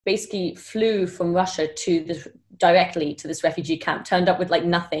basically flew from Russia directly to this refugee camp, turned up with like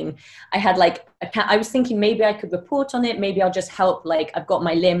nothing. I had like I was thinking maybe I could report on it, maybe I'll just help, like I've got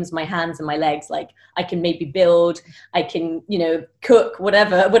my limbs, my hands and my legs, like I can maybe build, I can, cook,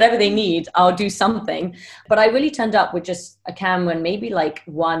 whatever they need, I'll do something. But I really turned up with just a camera and maybe like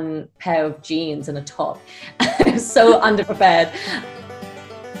one pair of jeans and a top. So underprepared.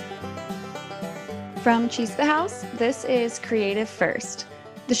 From Cheese the House, this is Creative First,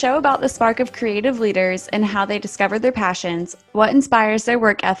 the show about the spark of creative leaders and how they discover their passions, what inspires their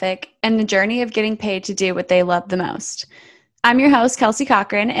work ethic, and the journey of getting paid to do what they love the most. I'm your host, Kelsey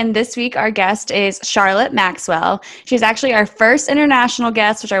Cochran, and this week our guest is Charlotte Maxwell. She's actually our first international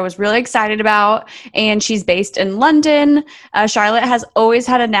guest, which I was really excited about, and she's based in London. Charlotte has always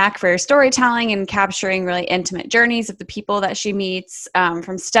had a knack for storytelling and capturing really intimate journeys of the people that she meets,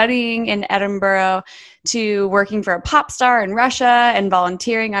 from studying in Edinburgh to working for a pop star in Russia and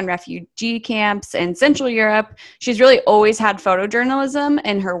volunteering on refugee camps in Central Europe. She's really always had photojournalism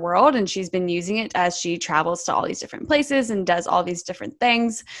in her world, and she's been using it as she travels to all these different places and does all these different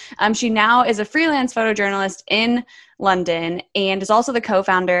things. She now is a freelance photojournalist in London and is also the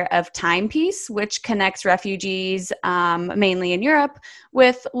co-founder of Timepiece, which connects refugees, mainly in Europe,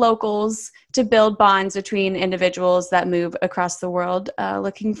 with locals to build bonds between individuals that move across the world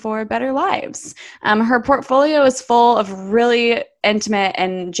looking for better lives. Her portfolio is full of really intimate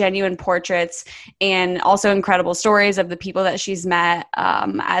and genuine portraits and also incredible stories of the people that she's met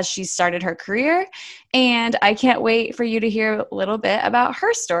as she started her career. And I can't wait for you to hear a little bit about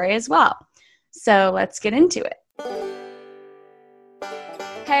her story as well. So let's get into it.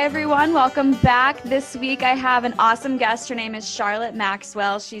 Hey everyone, welcome back. This week I have an awesome guest. Her name is Charlotte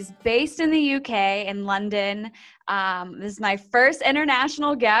Maxwell. She's based in the UK, in London. This is my first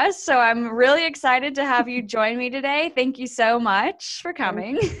international guest, so I'm really excited to have you join me today. Thank you so much for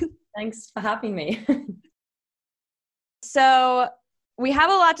coming. Thanks for having me. So we have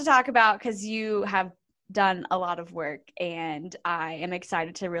a lot to talk about because you have done a lot of work, and I am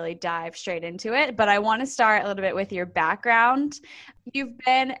excited to really dive straight into it. But I want to start a little bit with your background. You've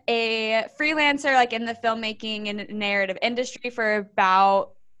been a freelancer like in the filmmaking and narrative industry for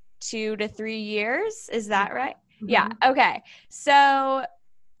about 2 to 3 years. Is that right? Mm-hmm. Yeah. Okay. So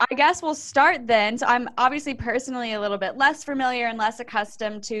I guess we'll start then. So I'm obviously personally a little bit less familiar and less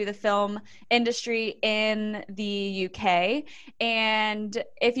accustomed to the film industry in the UK. And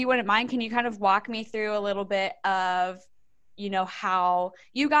if you wouldn't mind, can you kind of walk me through a little bit of, how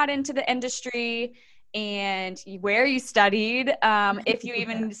you got into the industry and where you studied, if you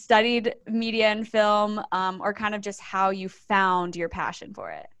even studied media and film, or kind of just how you found your passion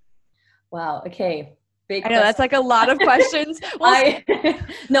for it? Wow. Okay. I know that's like a lot of questions. I'll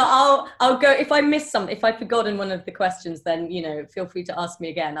go. If I miss some, if I've forgotten one of the questions, then, feel free to ask me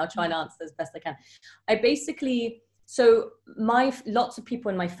again. I'll try and answer as best I can. Lots of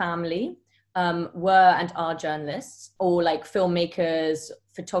people in my family were and are journalists, or like filmmakers,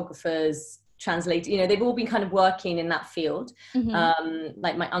 photographers, translators. They've all been kind of working in that field. Mm-hmm.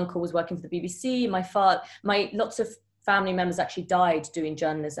 Like my uncle was working for the BBC. Lots of family members actually died doing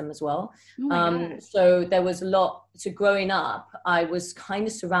journalism as well. Oh so there was a lot. So growing up, I was kind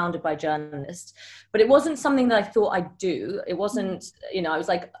of surrounded by journalists, but it wasn't something that I thought I'd do. It wasn't, I was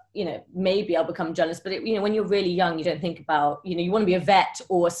like, maybe I'll become a journalist, but when you're really young, you don't think about, you want to be a vet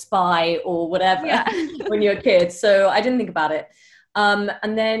or a spy or whatever. Yeah. When you're a kid. So I didn't think about it.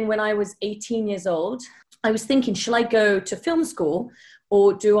 And then when I was 18 years old, I was thinking, shall I go to film school?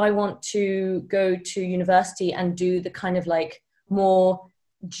 Or do I want to go to university and do the kind of like more,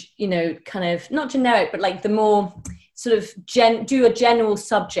 kind of not generic, but like the more sort of do a general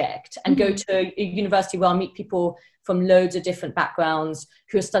subject and go to a university where I'll meet people from loads of different backgrounds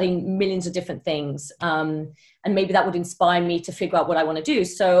who are studying millions of different things. And maybe that would inspire me to figure out what I want to do.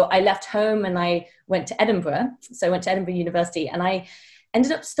 So I left home and I went to Edinburgh. So I went to Edinburgh University and I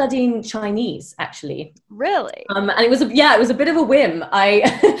ended up studying Chinese, actually. Really? And it was a bit of a whim.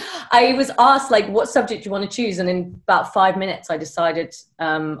 I was asked, like, what subject do you want to choose? And in about 5 minutes, I decided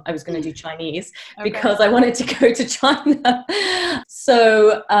I was going to do Chinese because I wanted to go to China.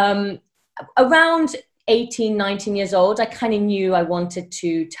 So around 18, 19 years old, I kind of knew I wanted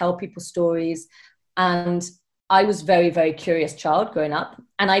to tell people stories. And I was very, very curious child growing up.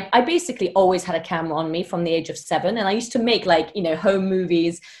 And I basically always had a camera on me from the age of 7. And I used to make home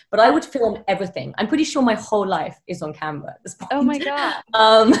movies, but I would film everything. I'm pretty sure my whole life is on camera at this point. Oh my God.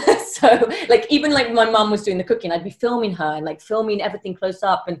 So even my mom was doing the cooking, I'd be filming her and filming everything close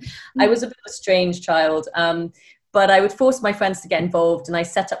up. And I was a bit of a strange child. but I would force my friends to get involved, and I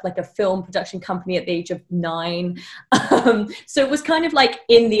set up like a film production company at the age of 9. So it was kind of like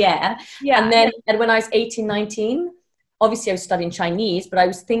in the air. Yeah. And then and when I was 18, 19, obviously I was studying Chinese, but I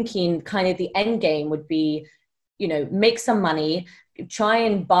was thinking kind of the end game would be, you know, make some money, try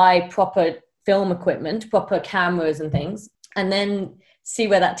and buy proper film equipment, proper cameras and things, and then see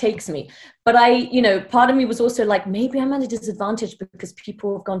where that takes me. But I, you know, part of me was also like, maybe I'm at a disadvantage because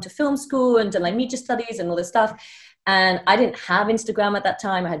people have gone to film school and done like media studies and all this stuff. And I didn't have Instagram at that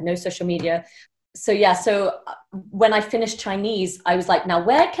time. I had no social media. So yeah, so when I finished Chinese, I was like, now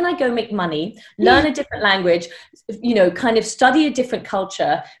where can I go make money, learn a different language, you know, kind of study a different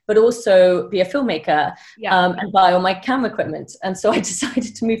culture, but also be a filmmaker, and buy all my camera equipment. And so I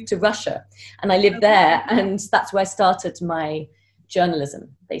decided to move to Russia, and I lived there, and that's where I started my journalism,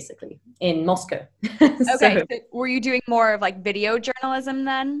 basically, in Moscow. Okay, so were you doing more of like video journalism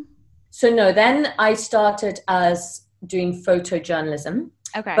then? So no, then I started as doing photojournalism.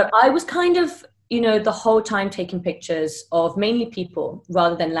 Okay. But I was kind of, you know, the whole time taking pictures of mainly people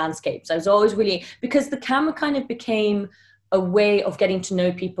rather than landscapes. I was always really, because the camera kind of became a way of getting to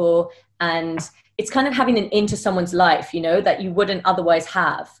know people, and it's kind of having an into someone's life, you know, that you wouldn't otherwise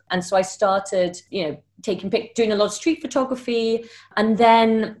have. And so I started, you know, doing a lot of street photography. And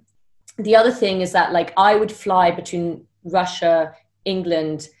then the other thing is that like I would fly between Russia,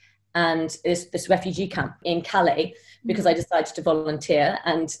 England, and this refugee camp in Calais, because I decided to volunteer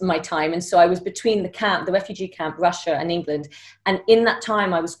and my time. And so I was between the refugee camp, Russia and England. And in that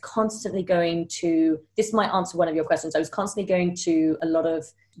time, I was constantly going to, this might answer one of your questions, I was constantly going to a lot of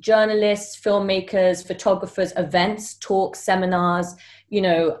journalists, filmmakers, photographers, events, talks, seminars, you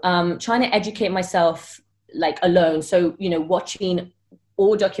know, trying to educate myself like alone. So, you know, watching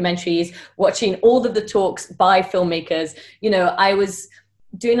all documentaries, watching all of the talks by filmmakers, you know, I was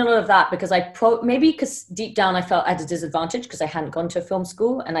doing a lot of that because maybe because deep down I felt at a disadvantage because I hadn't gone to a film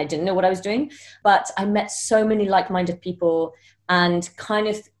school and I didn't know what I was doing. But I met so many like-minded people, and kind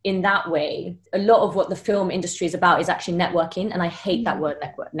of in that way, a lot of what the film industry is about is actually networking. And I hate that word,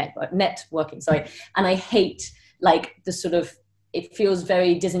 networking, sorry. And I hate like the sort of, it feels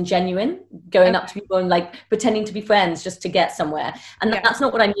very disingenuine going up to people and like pretending to be friends just to get somewhere. And that's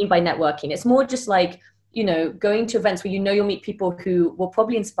not what I mean by networking. It's more just like, you know, going to events where you know you'll meet people who will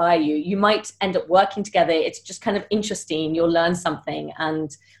probably inspire you. You might end up working together. It's just kind of interesting. You'll learn something,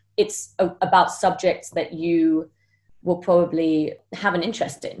 and it's about subjects that you will probably have an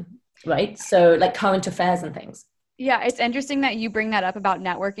interest in, right? So like current affairs and things. Yeah, it's interesting that you bring that up about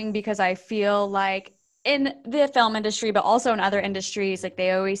networking, because I feel like in the film industry, but also in other industries, like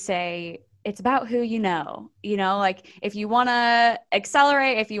they always say, it's about who you know, like if you want to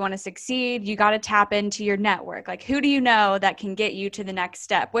accelerate, if you want to succeed, you got to tap into your network. Like, who do you know that can get you to the next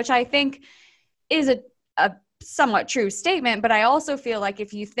step, which I think is a somewhat true statement. But I also feel like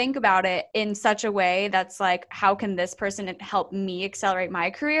if you think about it in such a way that's like, how can this person help me accelerate my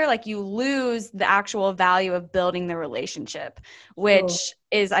career? Like, you lose the actual value of building the relationship, which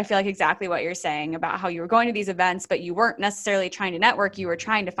is, I feel like, exactly what you're saying about how you were going to these events, but you weren't necessarily trying to network. You were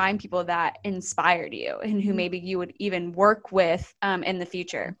trying to find people that inspired you and who maybe you would even work with in the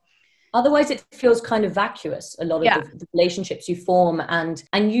future. Otherwise, it feels kind of vacuous, a lot of the relationships you form, and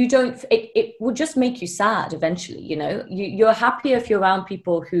you don't, it will just make you sad eventually, you know. You're happier if you're around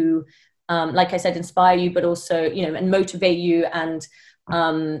people who, like I said, inspire you, but also, you know, and motivate you, and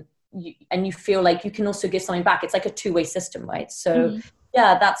you feel like you can also give something back. It's like a two-way system, right? So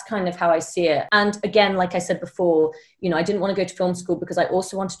yeah, that's kind of how I see it. And again, like I said before, you know, I didn't want to go to film school because I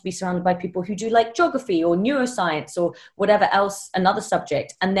also wanted to be surrounded by people who do like geography or neuroscience or whatever else, another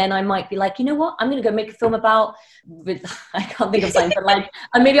subject. And then I might be like, you know what, I'm going to go make a film about, I can't think of something, but like,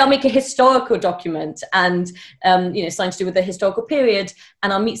 and maybe I'll make a historical document and, you know, something to do with the historical period.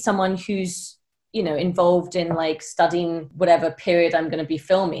 And I'll meet someone who's, you know, involved in like studying whatever period I'm going to be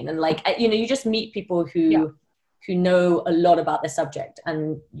filming. And like, you know, you just meet people who know a lot about their subject,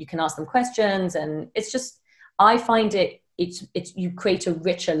 and you can ask them questions, and it's just, I find it's you create a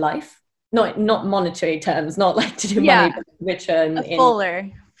richer life, not monetary terms, not like to do money, but richer and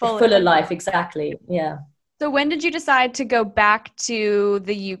fuller life. Exactly. Yeah. So when did you decide to go back to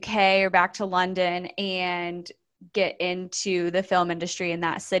the UK or back to London and get into the film industry in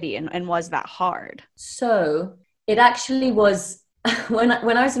that city? And was that hard? So it actually was, when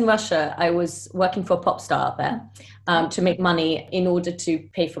I was in Russia, I was working for a pop star out there to make money in order to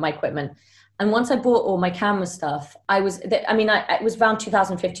pay for my equipment. And once I bought all my camera stuff, it was around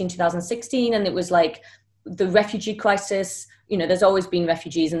 2015, 2016. And it was like the refugee crisis. You know, there's always been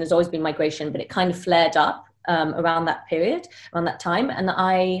refugees and there's always been migration, but it kind of flared up around that period, around that time. And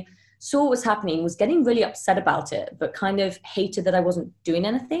I saw what was happening, was getting really upset about it, but kind of hated that I wasn't doing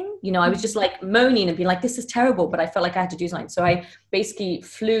anything. You know, I was just like moaning and being like, this is terrible, but I felt like I had to do something. So I basically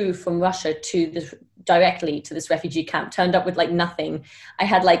flew from Russia directly to this refugee camp, turned up with like nothing. I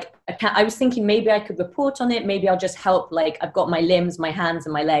had like I was thinking maybe I could report on it, maybe I'll just help, like I've got my limbs, my hands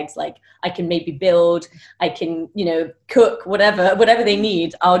and my legs, like I can maybe build, I can, you know, cook, whatever they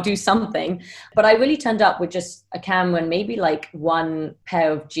need, I'll do something. But I really turned up with just a camera and maybe like one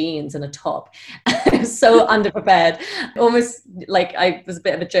pair of jeans and a top. So underprepared, almost like I was a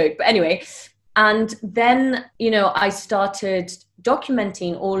bit of a joke, but anyway. And then, you know, I started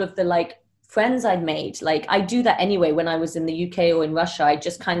documenting all of the like friends I'd made. Like I do that anyway when I was in the UK or in Russia. I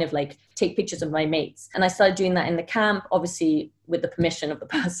just kind of like take pictures of my mates, and I started doing that in the camp, obviously with the permission of the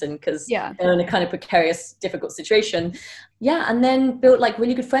person, because they're in a kind of precarious, difficult situation. And then built like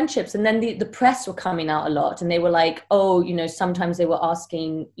really good friendships. And then the press were coming out a lot, and they were like, oh, you know, sometimes they were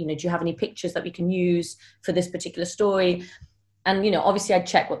asking, you know, do you have any pictures that we can use for this particular story? And, you know, obviously I'd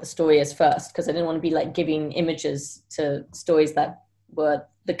check what the story is first, because I didn't want to be like giving images to stories that were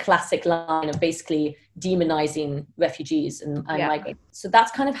the classic line of basically demonizing refugees and migrants. So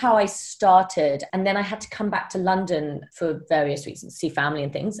that's kind of how I started. And then I had to come back to London for various reasons, see family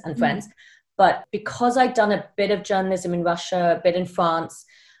and things and friends. But because I'd done a bit of journalism in Russia, a bit in France,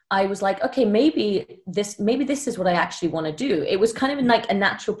 I was like, okay, maybe this is what I actually want to do. It was kind of like a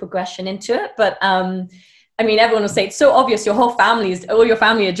natural progression into it. But I mean, everyone will say it's so obvious, all your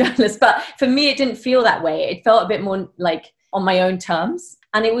family are journalists. But for me, it didn't feel that way. It felt a bit more like on my own terms.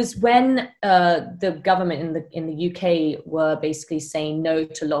 And it was when the government in the UK were basically saying no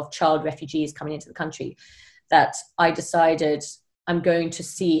to a lot of child refugees coming into the country that I decided I'm going to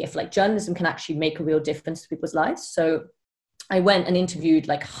see if like journalism can actually make a real difference to people's lives. So I went and interviewed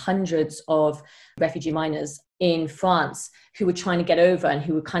like hundreds of refugee minors in France who were trying to get over and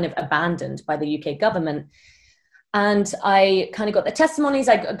who were kind of abandoned by the UK government. And I kind of got their testimonies.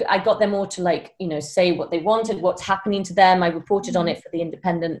 I got them all to like, you know, say what they wanted, what's happening to them. I reported on it for the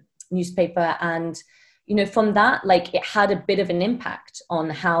Independent newspaper. And, you know, from that, like it had a bit of an impact on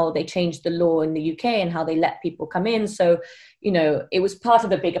how they changed the law in the UK and how they let people come in. So, you know, it was part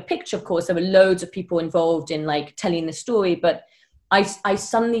of a bigger picture, of course. There were loads of people involved in like telling the story, but I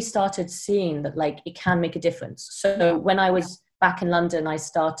suddenly started seeing that like it can make a difference. So when I was back in London, I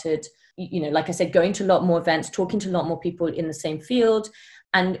started, you know, like I said, going to a lot more events, talking to a lot more people in the same field,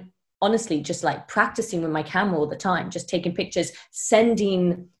 and honestly, just like practicing with my camera all the time, just taking pictures,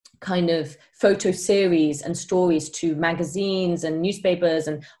 sending kind of photo series and stories to magazines and newspapers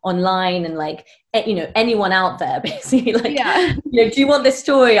and online, and like, you know, anyone out there basically like, you know, do you want this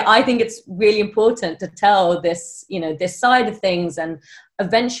story? I think it's really important to tell this, you know, this side of things. And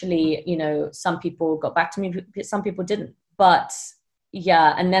eventually, you know, some people got back to me, some people didn't. But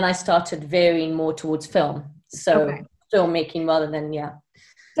yeah, and then I started veering more towards film. So filmmaking rather than,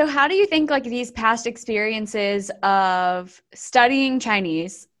 So how do you think like these past experiences of studying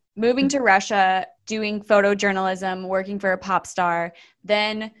Chinese, moving to Russia, doing photojournalism, working for a pop star,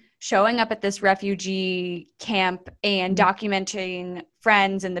 then showing up at this refugee camp and documenting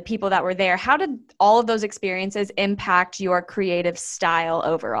friends and the people that were there, how did all of those experiences impact your creative style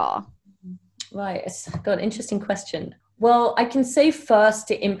overall? Right. Got an interesting question. Well, I can say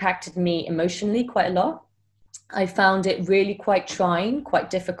first, it impacted me emotionally quite a lot. I found it really quite trying, quite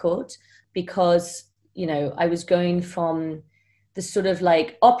difficult, because, you know, I was going from the sort of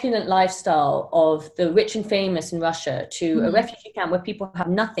like opulent lifestyle of the rich and famous in Russia to a refugee camp where people have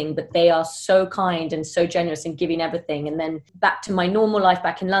nothing, but they are so kind and so generous and giving everything. And then back to my normal life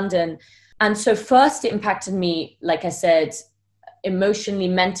back in London. And so first it impacted me, like I said, emotionally,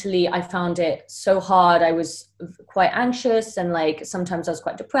 mentally. I found it so hard. I was quite anxious, and like sometimes I was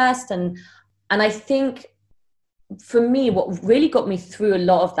quite depressed. And I think for me, what really got me through a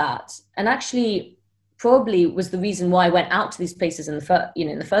lot of that, and actually probably was the reason why I went out to these places in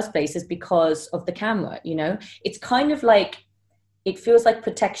the first place, is because of the camera. You know, it's kind of like, it feels like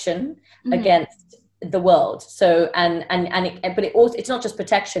protection against the world. So but it also, it's not just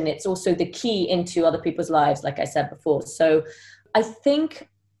protection, it's also the key into other people's lives, like I said before. So I think,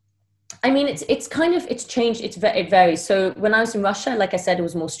 I mean, it's changed. It varies. So when I was in Russia, like I said, it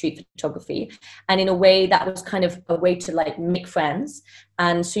was more street photography. And in a way that was kind of a way to like make friends.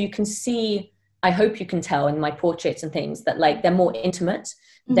 And so you can see, I hope you can tell in my portraits and things, that like they're more intimate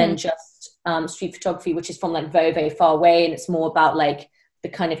than just street photography, which is from like very, very far away. And it's more about like the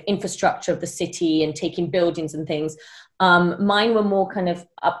kind of infrastructure of the city and taking buildings and things. Mine were more kind of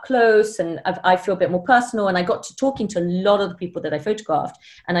up close, and I feel a bit more personal. And I got to talking to a lot of the people that I photographed,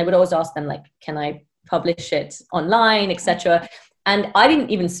 and I would always ask them like, can I publish it online, etc. And I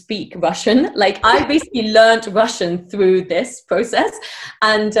didn't even speak Russian. Like I basically learned Russian through this process.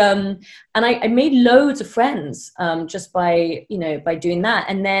 And I made loads of friends just by doing that.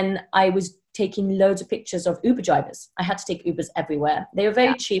 And then I was taking loads of pictures of Uber drivers. I had to take Ubers everywhere. They were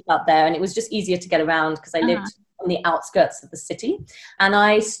very cheap out there, and it was just easier to get around because I lived on the outskirts of the city. And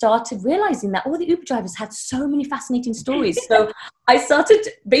I started realizing that all the Uber drivers had so many fascinating stories. So I started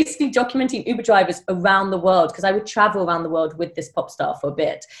basically documenting Uber drivers around the world, because I would travel around the world with this pop star for a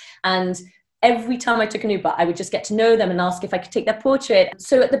bit. And every time I took an Uber, I would just get to know them and ask if I could take their portrait.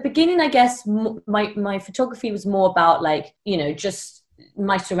 So at the beginning, I guess my photography was more about like, just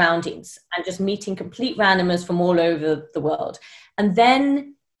my surroundings and just meeting complete randomers from all over the world. And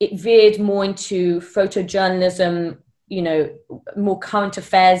then it veered more into photojournalism, more current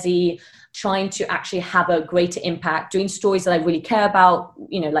affairs-y, trying to actually have a greater impact, doing stories that I really care about,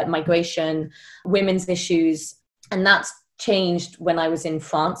 like migration, women's issues. And that's changed when I was in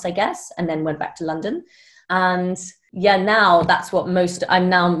France, I guess, and then went back to London. And now that's what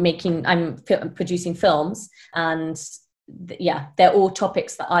I'm producing films, and they're all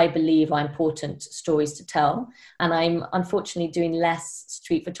topics that I believe are important stories to tell. And I'm unfortunately doing less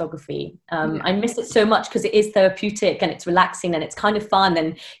street photography. I miss it so much because it is therapeutic and it's relaxing and it's kind of fun.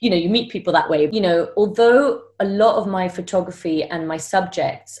 And, you meet people that way. Although a lot of my photography and my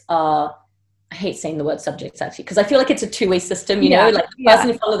subjects are, I hate saying the word subjects actually, because I feel like it's a two-way system, like the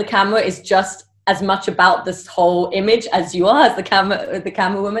person in front of the camera is just as much about this whole image as you are as the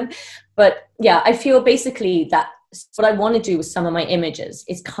camera woman. But I feel basically that what I want to do with some of my images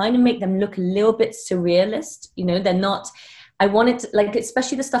is kind of make them look a little bit surrealist. They're not, I wanted to, like,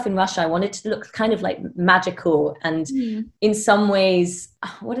 especially the stuff in Russia, I wanted to look kind of like magical and in some ways,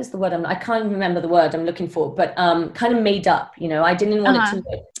 what is the word? I can't remember the word I'm looking for, but kind of made up, I didn't want it to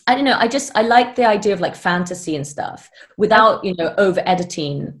look, I don't know. I like the idea of like fantasy and stuff without, over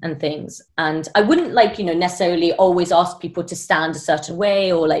editing and things. And I wouldn't necessarily always ask people to stand a certain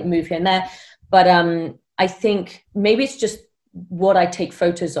way or like move here and there. But I think maybe it's just what I take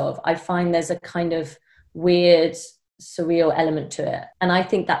photos of. I find there's a kind of weird, surreal element to it. And I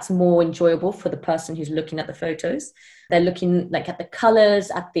think that's more enjoyable for the person who's looking at the photos. They're looking like at the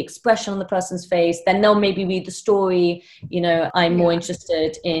colors, at the expression on the person's face. Then they'll maybe read the story. I'm more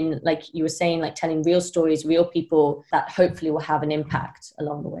interested in, like you were saying, like telling real stories, real people that hopefully will have an impact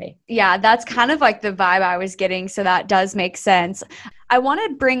along the way. Yeah, that's kind of like the vibe I was getting. So that does make sense. I want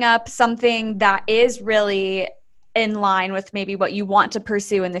to bring up something that is really in line with maybe what you want to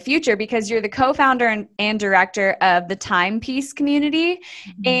pursue in the future, because you're the co-founder and director of the Timepiece community.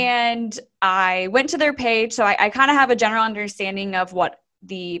 Mm-hmm. And I went to their page, so I kind of have a general understanding of what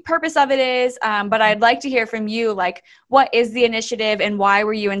the purpose of it is. But I'd like to hear from you, like, what is the initiative and why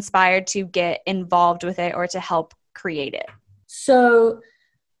were you inspired to get involved with it or to help create it? So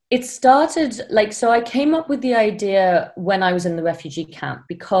it started so I came up with the idea when I was in the refugee camp,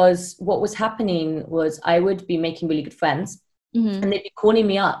 because what was happening was I would be making really good friends, and they'd be calling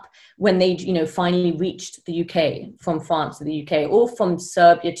me up when they, finally reached the UK, from France to the UK or from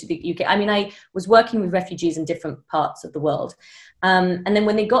Serbia to the UK. I mean, I was working with refugees in different parts of the world. And then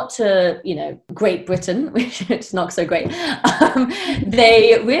when they got to, Great Britain, which is not so great,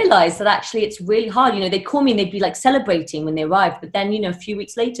 they realized that actually it's really hard. They'd call me and they'd be like celebrating when they arrived. But then, a few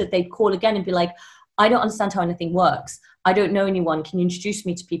weeks later, they'd call again and be like, I don't understand how anything works. I don't know anyone. Can you introduce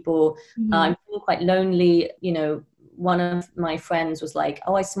me to people? I'm feeling quite lonely. One of my friends was like,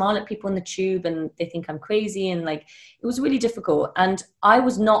 I smile at people in the tube and they think I'm crazy. And like, it was really difficult. And I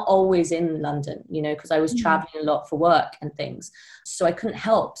was not always in London, because I was traveling a lot for work and things. So I couldn't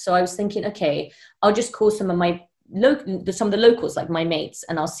help. So I was thinking, okay, I'll just call some of the locals, like my mates,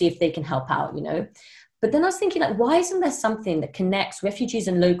 and I'll see if they can help out, But then I was thinking, like, why isn't there something that connects refugees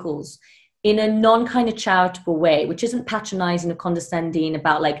and locals in a non-kind of charitable way, which isn't patronizing or condescending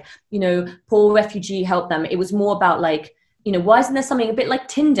about like, poor refugee, help them. It was more about like, why isn't there something a bit like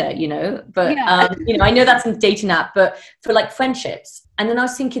Tinder, but, I know that's a dating app, but for like friendships. And then I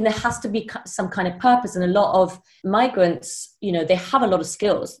was thinking there has to be some kind of purpose. And a lot of migrants, they have a lot of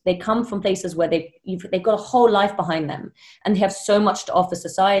skills. They come from places where they've got a whole life behind them and they have so much to offer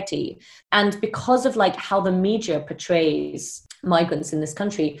society. And because of like how the media portrays migrants in this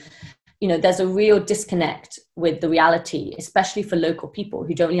country, there's a real disconnect with the reality, especially for local people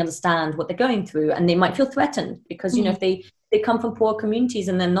who don't really understand what they're going through. And they might feel threatened because, if they come from poor communities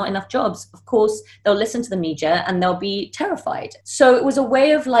and there are not enough jobs, of course, they'll listen to the media and they'll be terrified. So it was a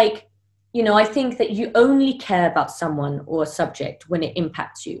way of like I think that you only care about someone or a subject when it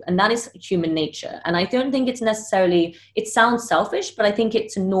impacts you. And that is human nature. And I don't think it's necessarily, it sounds selfish, but I think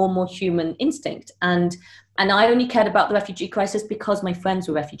it's a normal human instinct. And I only cared about the refugee crisis because my friends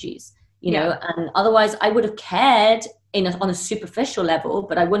were refugees, and otherwise I would have cared on a superficial level,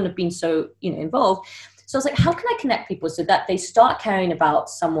 but I wouldn't have been so, involved. So I was like, how can I connect people so that they start caring about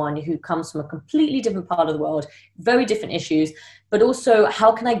someone who comes from a completely different part of the world, very different issues, but also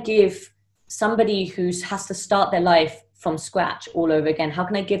how can I give somebody who has to start their life from scratch all over again, how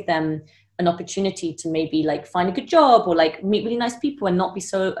can I give them an opportunity to maybe like find a good job or like meet really nice people and not be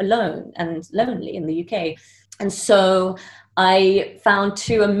so alone and lonely in the UK? And so I found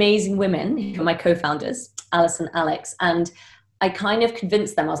two amazing women who are my co-founders, Alice and Alex, and I kind of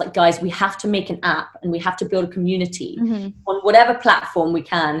convinced them. I was like, guys, we have to make an app and we have to build a community on whatever platform we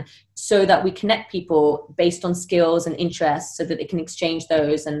can so that we connect people based on skills and interests so that they can exchange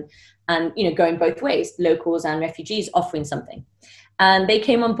those and going both ways, locals and refugees offering something. And they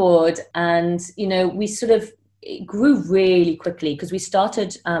came on board and, we sort of grew really quickly because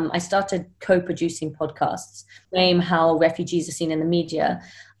I started co-producing podcasts, name how refugees are seen in the media.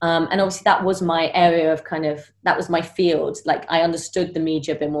 And obviously that was my area of that was my field. Like I understood the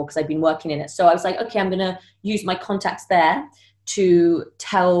media a bit more because I'd been working in it. So I was like, okay, I'm going to use my contacts there to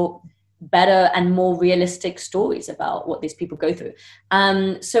tell better and more realistic stories about what these people go through.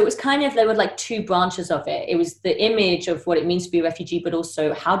 So it was there were like two branches of it. It was the image of what it means to be a refugee, but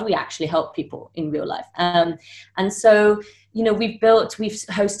also how do we actually help people in real life? And so, we've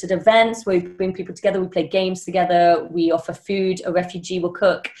hosted events where we bring people together, we play games together, we offer food, a refugee will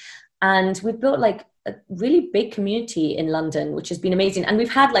cook. And we've built like a really big community in London, which has been amazing. And we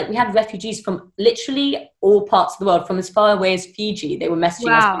had refugees from literally all parts of the world, from as far away as Fiji. They were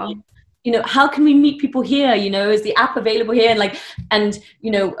messaging us, how can we meet people here? Is the app available here? And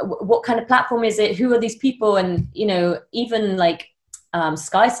what kind of platform is it? Who are these people? And, even like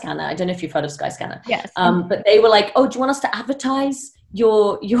Skyscanner. I don't know if you've heard of Skyscanner. Yes. But they were like, oh, do you want us to advertise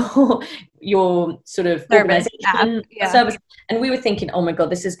your sort of organization service? And we were thinking, oh my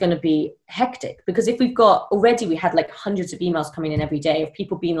God, this is going to be hectic, because if we had like hundreds of emails coming in every day of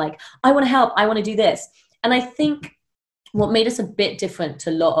people being like, I want to help, I want to do this. And I think what made us a bit different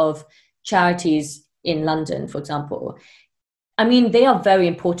to a lot of charities in London, for example, I mean, they are very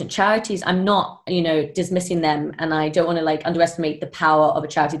important charities. I'm not, dismissing them, and I don't want to like underestimate the power of a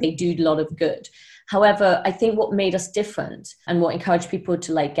charity. They do a lot of good. However, I think what made us different and what encouraged people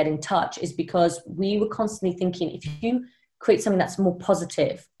to like get in touch is because we were constantly thinking, if you create something that's more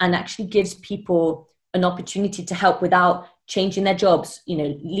positive and actually gives people an opportunity to help without changing their jobs,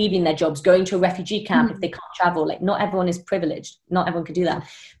 leaving their jobs, going to a refugee camp if they can't travel, like not everyone is privileged, not everyone can do that,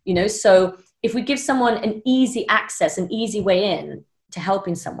 so if we give someone an easy access, an easy way in to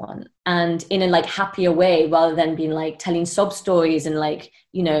helping someone, and in a like happier way, rather than being like telling sob stories and like,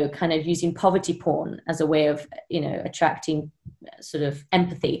 kind of using poverty porn as a way of, attracting sort of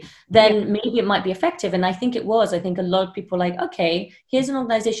empathy, then maybe it might be effective. And I think it was. I think a lot of people like, okay, here's an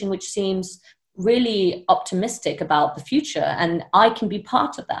organization which seems really optimistic about the future and I can be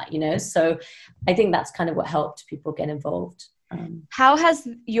part of that, so I think that's kind of what helped people get involved. How has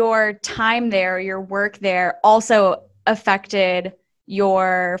your time there, your work there, also affected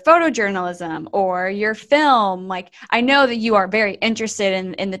your photojournalism or your film? Like, I know that you are very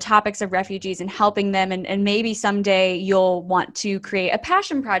interested in the topics of refugees and helping them, and maybe someday you'll want to create a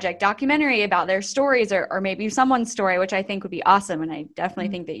passion project documentary about their stories, or maybe someone's story, which I think would be awesome, and I definitely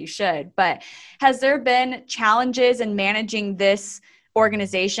think that you should. But has there been challenges in managing this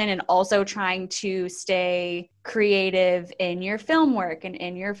organization and also trying to stay creative in your film work and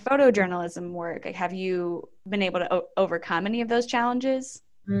in your photojournalism work? Like, have you been able to overcome any of those challenges?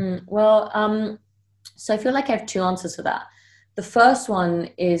 So I feel like I have two answers for that. The first one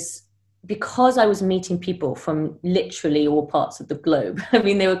is because I was meeting people from literally all parts of the globe. I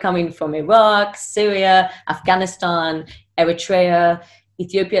mean, they were coming from Iraq, Syria, Afghanistan, Eritrea,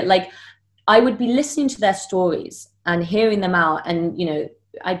 Ethiopia. Like, I would be listening to their stories and hearing them out. And,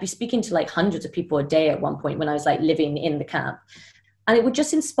 I'd be speaking to like hundreds of people a day at one point when I was like living in the camp. And it would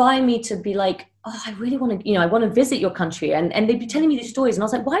just inspire me to be like, oh, I really want to, I want to visit your country. And they'd be telling me these stories. And I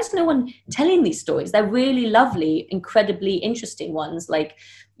was like, why is no one telling these stories? They're really lovely, incredibly interesting ones. Like,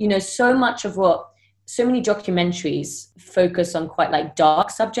 so many documentaries focus on quite like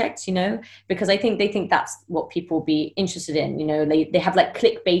dark subjects, because I think they think that's what people will be interested in. They have like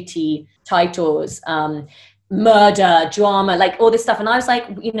clickbaity titles, murder, drama, like all this stuff. And I was like,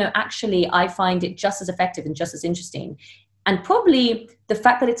 actually, I find it just as effective and just as interesting. And probably the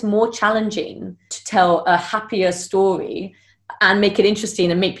fact that it's more challenging to tell a happier story and make it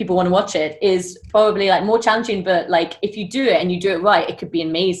interesting and make people want to watch it is probably like more challenging. But like, if you do it and you do it right, it could be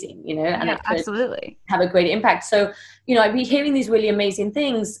amazing, you know, and yeah, it could absolutely have a great impact. So, you know, I'd be hearing these really amazing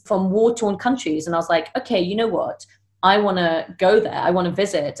things from war-torn countries. And I was like, okay, you know what? I want to go there. I want to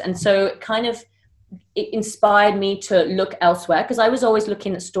visit. And so it inspired me to look elsewhere, because I was always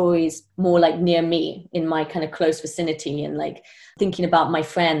looking at stories more like near me in my kind of close vicinity, and like thinking about my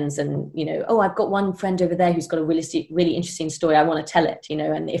friends and, you know, oh, I've got one friend over there who's got a really interesting story. I want to tell it, you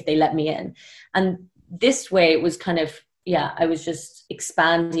know, and if they let me in. And this way it was kind of, yeah, I was just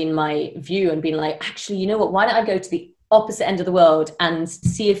expanding my view and being like, actually, you know what, why don't I go to the opposite end of the world and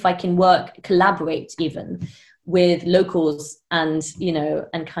see if I can collaborate even with locals, and, you know,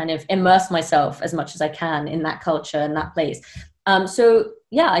 and kind of immerse myself as much as I can in that culture and that place. So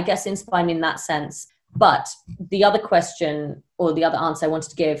yeah, I guess inspired me in that sense. But the other question, or the other answer I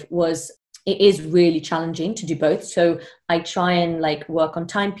wanted to give, was it is really challenging to do both. So I try and like work on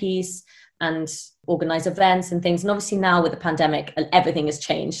timepiece and organize events and things. And obviously now with the pandemic, everything has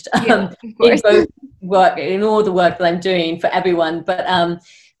changed. Yeah, in all the work that I'm doing for everyone. But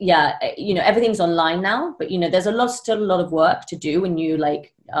yeah, you know, everything's online now, but, you know, there's still a lot of work to do when you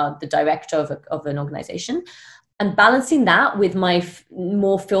like the director of an organization. And balancing that with my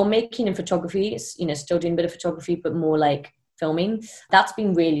more filmmaking and photography, you know, still doing a bit of photography, but more like filming, that's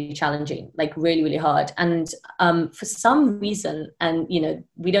been really challenging, like really, really hard. And for some reason, and, you know,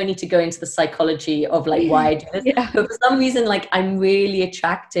 we don't need to go into the psychology of like why I do this, yeah. But for some reason, like I'm really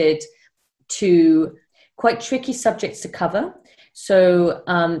attracted to quite tricky subjects to cover. So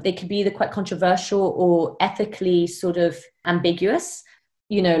they could be either quite controversial or ethically sort of ambiguous.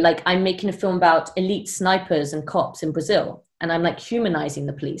 You know, like I'm making a film about elite snipers and cops in Brazil, and I'm like humanizing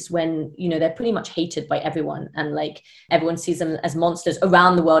the police when, you know, they're pretty much hated by everyone, and like everyone sees them as monsters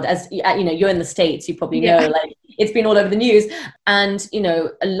around the world. As you know, you're in the States, you probably know, like it's been all over the news, and, you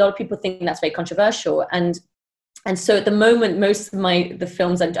know, a lot of people think that's very controversial. And so at the moment, most of the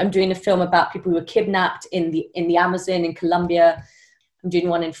films, I'm doing a film about people who were kidnapped in the Amazon in Colombia. I'm doing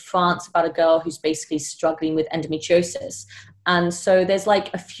one in France about a girl who's basically struggling with endometriosis. And so there's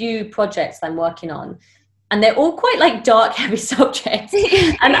like a few projects I'm working on, and they're all quite like dark, heavy subjects.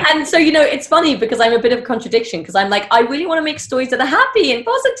 and so, you know, it's funny because I'm a bit of a contradiction, because I'm like, I really want to make stories that are happy and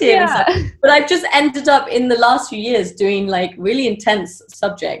positive. Yeah. And stuff. But I've just ended up in the last few years doing like really intense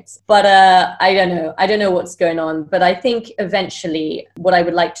subjects. But I don't know what's going on. But I think eventually what I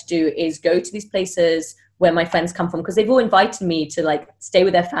would like to do is go to these places where my friends come from, because they've all invited me to like stay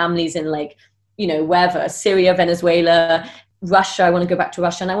with their families in like, you know, wherever, Syria, Venezuela, Russia. I want to go back to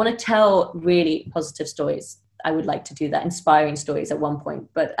Russia, and I want to tell really positive stories. I would like to do that, inspiring stories at one point,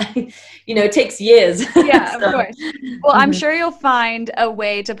 but you know, it takes years. Yeah, so. Of course. Well, I'm sure you'll find a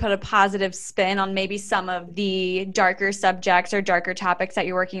way to put a positive spin on maybe some of the darker subjects or darker topics that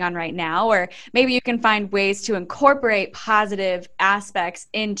you're working on right now, or maybe you can find ways to incorporate positive aspects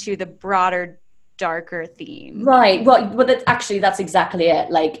into the broader darker theme. Right. Well, that's exactly it.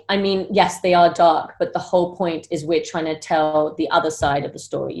 Like, I mean, yes, they are dark, but the whole point is we're trying to tell the other side of the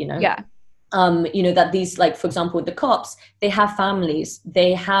story, you know? Yeah. You know, that these, like, for example, with the cops, they have families,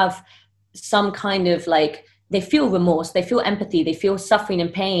 they have some kind of like, they feel remorse, they feel empathy, they feel suffering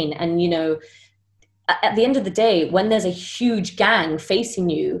and pain. And, you know, at the end of the day, when there's a huge gang facing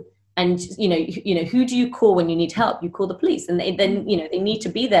you, and, you know, who do you call when you need help? You call the police, and then, you know, they need to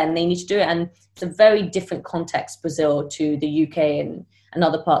be there and they need to do it. And it's a very different context, Brazil to the UK and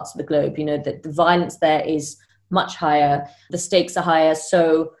other parts of the globe. You know, that the violence there is much higher. The stakes are higher.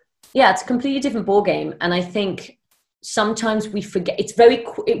 So yeah, it's a completely different ball game. And I think sometimes we forget,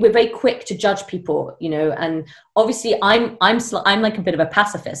 we're very quick to judge people, you know, and obviously I'm like a bit of a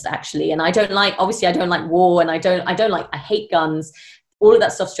pacifist actually. And I don't like war, and I hate guns. All of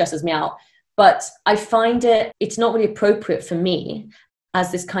that stuff stresses me out. But I find it's not really appropriate for me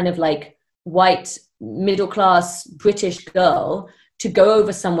as this kind of like white, middle-class British girl to go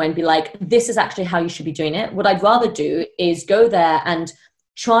over somewhere and be like, this is actually how you should be doing it. What I'd rather do is go there and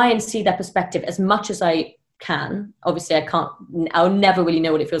try and see their perspective as much as I can. Obviously I'll never really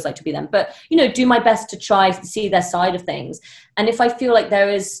know what it feels like to be them, but, you know, do my best to try to see their side of things. And if I feel like there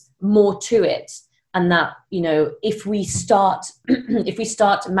is more to it, and that, you know, if we start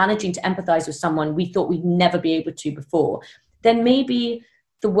managing to empathize with someone we thought we'd never be able to before, then maybe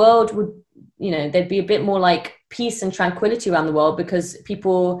the world would, you know, there'd be a bit more like peace and tranquility around the world, because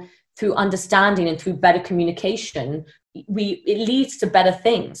people, through understanding and through better communication, it leads to better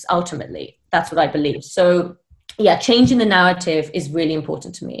things ultimately. That's what I believe. So yeah, changing the narrative is really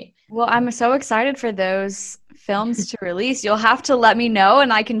important to me. Well, I'm so excited for those films to release, you'll have to let me know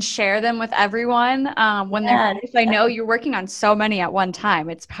and I can share them with everyone when they're released. I know you're working on so many at one time.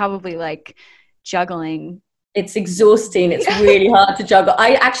 It's probably like juggling. It's exhausting. It's really hard to juggle.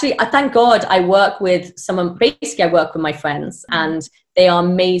 I thank God I work with someone. Basically, I work with my friends, and they are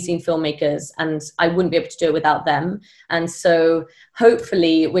amazing filmmakers, and I wouldn't be able to do it without them. And so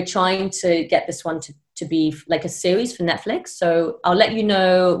hopefully we're trying to get this one to be like a series for Netflix. So I'll let you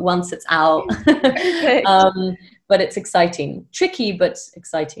know once it's out. But it's exciting. Tricky, but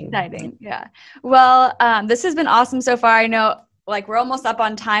exciting. Exciting, yeah. Well, this has been awesome so far. I know like we're almost up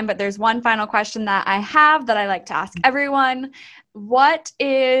on time, but there's one final question that I have that I like to ask everyone. What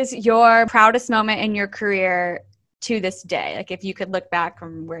is your proudest moment in your career to this day? Like if you could look back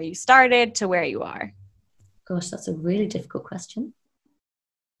from where you started to where you are. Gosh, that's a really difficult question.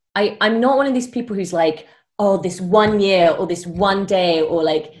 I'm not one of these people who's like, oh, this one year or this one day or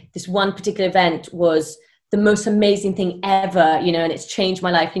like this one particular event was the most amazing thing ever, you know, and it's changed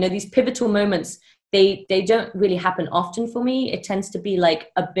my life. You know, these pivotal moments, they don't really happen often for me. It tends to be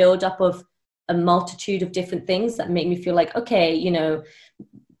like a buildup of a multitude of different things that make me feel like, okay, you know,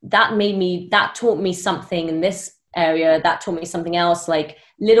 that taught me something in this area, that taught me something else. Like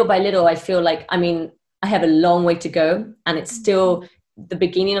little by little, I feel like, I mean, I have a long way to go and it's still the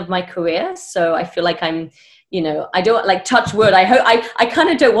beginning of my career. So I feel like I'm, you know, I don't like touch wood. I kind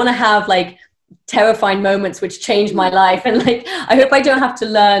of don't want to have like terrifying moments which change my life, and like I hope I don't have to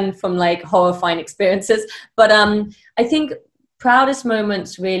learn from like horrifying experiences. But I think proudest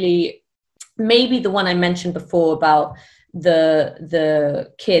moments really maybe the one I mentioned before about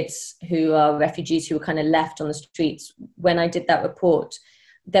the kids who are refugees who were kind of left on the streets. When I did that report,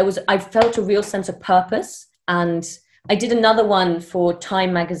 I felt a real sense of purpose. And I did another one for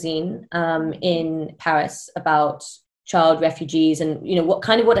Time magazine in Paris about child refugees and, you know,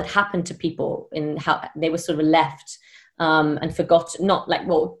 what had happened to people and how they were sort of left and forgotten,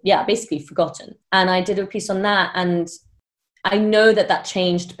 basically forgotten. And I did a piece on that, and I know that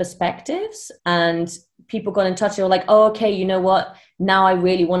changed perspectives, and people got in touch. They were like, oh, okay, you know what? Now I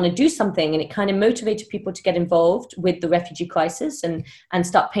really want to do something. And it kind of motivated people to get involved with the refugee crisis and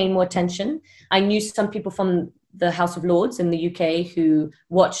start paying more attention. I knew some people from the House of Lords in the UK who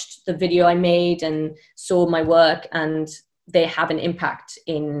watched the video I made and saw my work, and they have an impact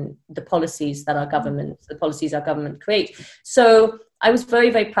in the policies that our government create. So I was very,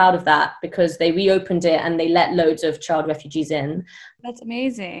 very proud of that because they reopened it and they let loads of child refugees in. That's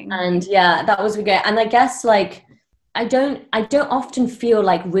amazing. And yeah, that was great. And I guess like, I don't often feel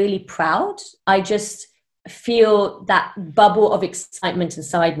like really proud. I just feel that bubble of excitement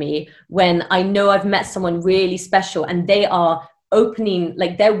inside me when I know I've met someone really special and they are opening,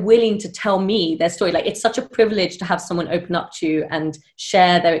 like they're willing to tell me their story. Like it's such a privilege to have someone open up to you and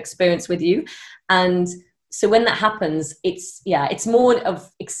share their experience with you. And so when that happens, it's more of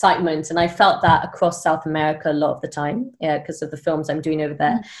excitement. And I felt that across South America a lot of the time, because of the films I'm doing over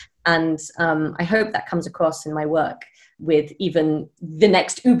there. And I hope that comes across in my work with even the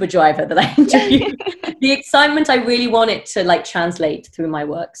next Uber driver that I interview. The excitement, I really want it to like translate through my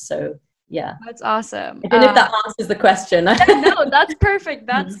work. So yeah. That's awesome. I don't know if that answers the question. No, that's perfect.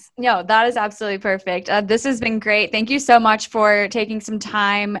 That is absolutely perfect. This has been great. Thank you so much for taking some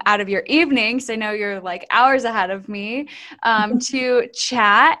time out of your evenings. I know you're like hours ahead of me to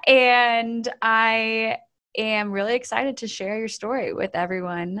chat. And I am really excited to share your story with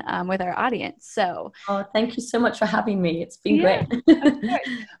everyone, with our audience. So, thank you so much for having me. It's been great.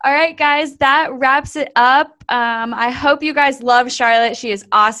 All right, guys, that wraps it up. I hope you guys love Charlotte. She is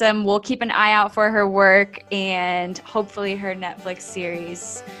awesome. We'll keep an eye out for her work and hopefully her Netflix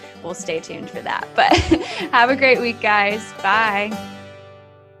series. We'll stay tuned for that. But have a great week, guys. Bye.